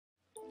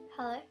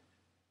Hello.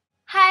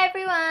 Hi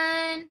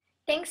everyone!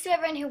 Thanks to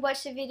everyone who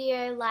watched the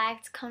video,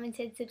 liked,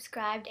 commented,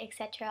 subscribed,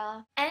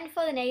 etc. And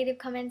for the negative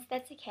comments,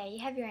 that's okay,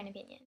 you have your own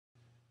opinion.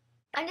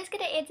 I'm just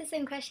going to answer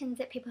some questions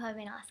that people have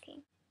been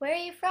asking. Where are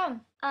you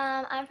from?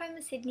 I'm from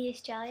Sydney,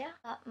 Australia,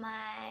 but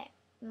my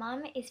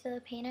mum is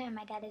Filipino and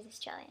my dad is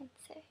Australian,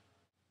 so.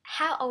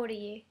 How old are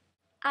you?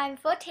 I'm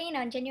 14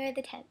 on January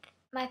the 10th.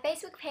 My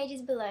Facebook page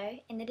is below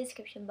in the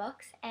description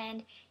box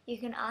and you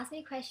can ask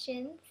me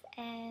questions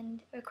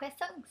and request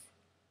songs.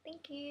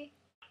 Thank you.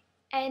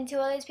 And to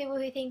all those people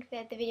who think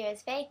that the video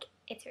is fake,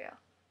 it's real.